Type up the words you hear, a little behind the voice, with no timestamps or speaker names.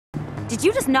Did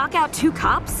you just knock out 2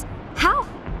 cops? How?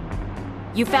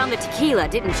 You found the tequila,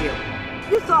 didn't you?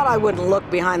 You thought I wouldn't look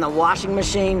behind the washing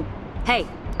machine? Hey,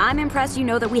 I'm impressed you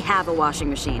know that we have a washing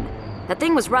machine. That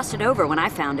thing was rusted over when I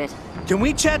found it. Can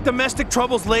we chat domestic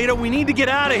troubles later? We need to get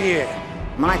out of here.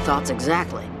 My thoughts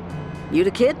exactly. You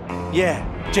the kid? Yeah,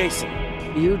 Jason.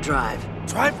 You drive.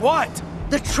 Drive what?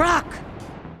 The truck!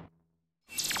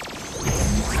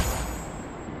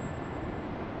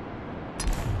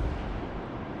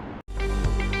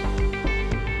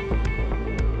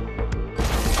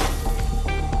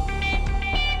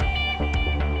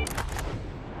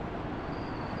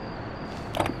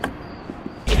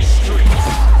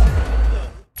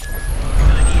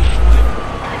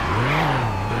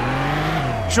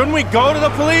 Shouldn't we go to the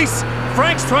police?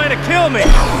 Frank's trying to kill me!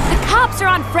 The cops are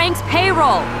on Frank's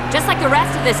payroll, just like the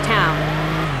rest of this town.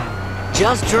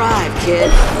 Just drive,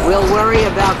 kid. We'll worry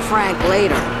about Frank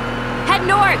later. Head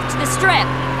north to the strip.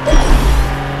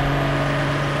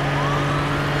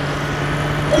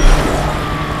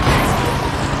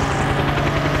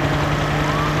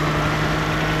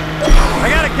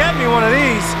 I gotta get me one of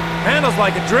these. Handles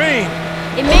like a dream.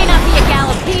 It may not be a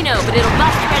Galopino, but it'll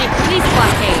bust through any police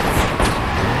blockades.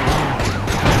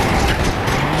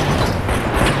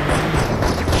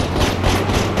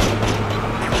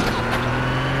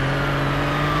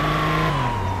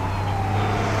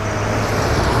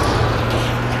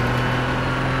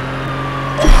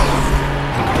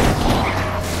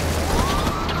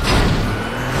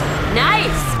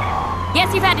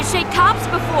 Guess you've had to shake cops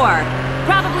before.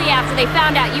 Probably after they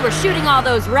found out you were shooting all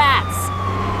those rats.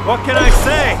 What can I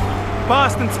say?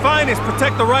 Boston's finest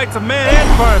protect the rights of man and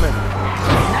vermin.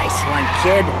 Nice one,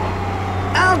 kid.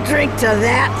 I'll drink to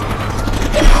that.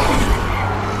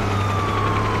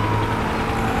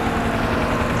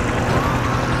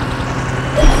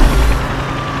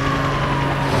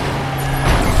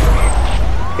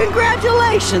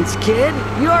 Congratulations, kid!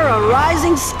 You're a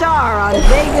rising star on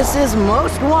Vegas's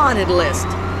most wanted list.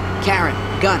 Karen,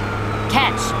 gun.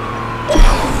 Catch.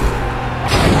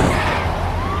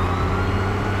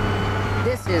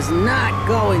 This is not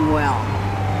going well.